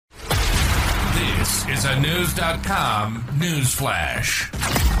This is a News.com news flash.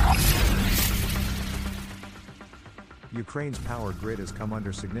 Ukraine's power grid has come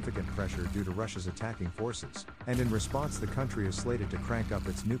under significant pressure due to Russia's attacking forces, and in response the country is slated to crank up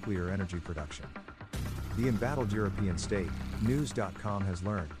its nuclear energy production. The embattled European state, News.com has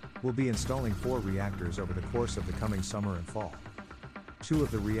learned, will be installing 4 reactors over the course of the coming summer and fall. 2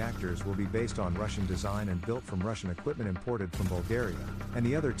 of the reactors will be based on Russian design and built from Russian equipment imported from Bulgaria, and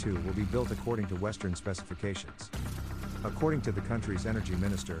the other 2 will be built according to Western specifications. According to the country's energy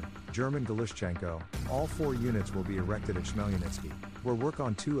minister, German Galushchenko, all 4 units will be erected at Chmelnytsky, where work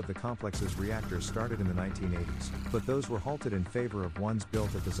on 2 of the complex's reactors started in the 1980s, but those were halted in favor of ones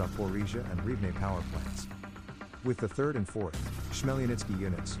built at the Zaporizhzhia and Rivne power plants. With the 3rd and 4th, Chmelnytsky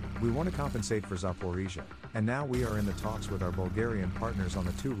units, we want to compensate for Zaporizhzhia, and now we are in the talks with our Bulgarian partners on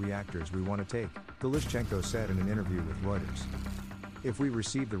the 2 reactors we want to take, Galushchenko said in an interview with Reuters. If we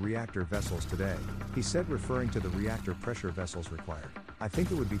receive the reactor vessels today, he said, referring to the reactor pressure vessels required, I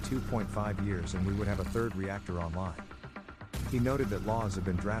think it would be 2.5 years and we would have a 3rd reactor online. He noted that laws have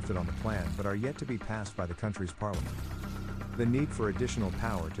been drafted on the plan but are yet to be passed by the country's parliament. The need for additional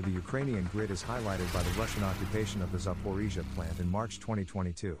power to the Ukrainian grid is highlighted by the Russian occupation of the Zaporizhzhia plant in March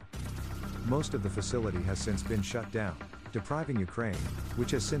 2022. Most of the facility has since been shut down, depriving Ukraine,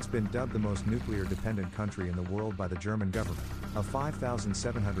 which has since been dubbed the most nuclear-dependent country in the world by the German government, of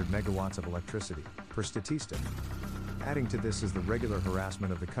 5,700 megawatts of electricity, per Statista. Adding to this is the regular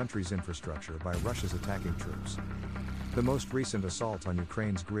harassment of the country's infrastructure by Russia's attacking troops. The most recent assault on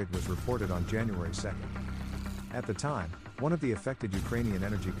Ukraine's grid was reported on January 2nd. At the time, one of the affected Ukrainian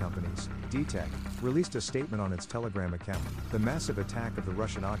energy companies, DTEK, released a statement on its Telegram account. The massive attack of the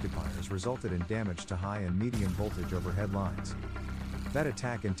Russian occupiers resulted in damage to high and medium voltage overhead lines. That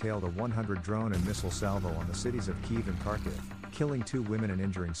attack entailed a 100 drone and missile salvo on the cities of Kyiv and Kharkiv, killing 2 women and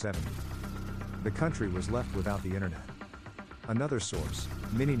injuring 70. The country was left without the internet. Another source,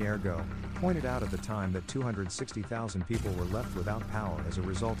 Minergo, pointed out at the time that 260,000 people were left without power as a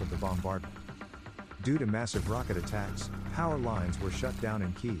result of the bombardment. Due to massive rocket attacks, power lines were shut down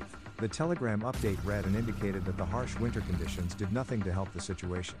in Kyiv. The Telegram update read and indicated that the harsh winter conditions did nothing to help the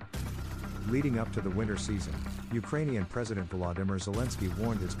situation. Leading up to the winter season, Ukrainian President Volodymyr Zelensky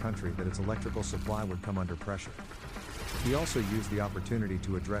warned his country that its electrical supply would come under pressure. He also used the opportunity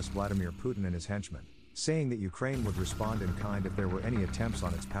to address Vladimir Putin and his henchmen, saying that Ukraine would respond in kind if there were any attempts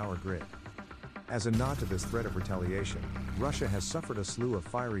on its power grid. As a nod to this threat of retaliation, Russia has suffered a slew of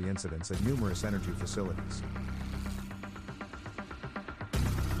fiery incidents at numerous energy facilities.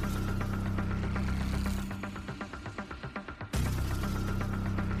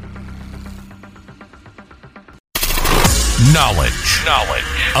 Knowledge.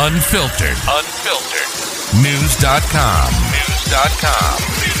 Unfiltered. News.com.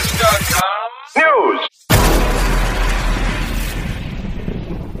 News.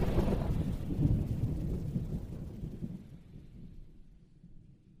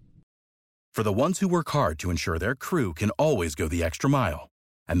 For the ones who work hard to ensure their crew can always go the extra mile,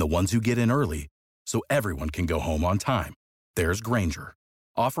 and the ones who get in early so everyone can go home on time, there's Grainger,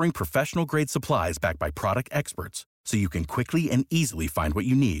 offering professional-grade supplies backed by product experts so you can quickly and easily find what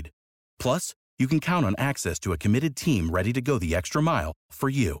you need. Plus, you can count on access to a committed team ready to go the extra mile for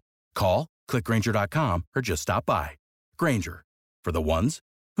you. Call, click Grainger.com, or just stop by. Grainger, for the ones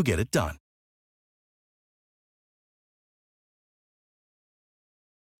who get it done.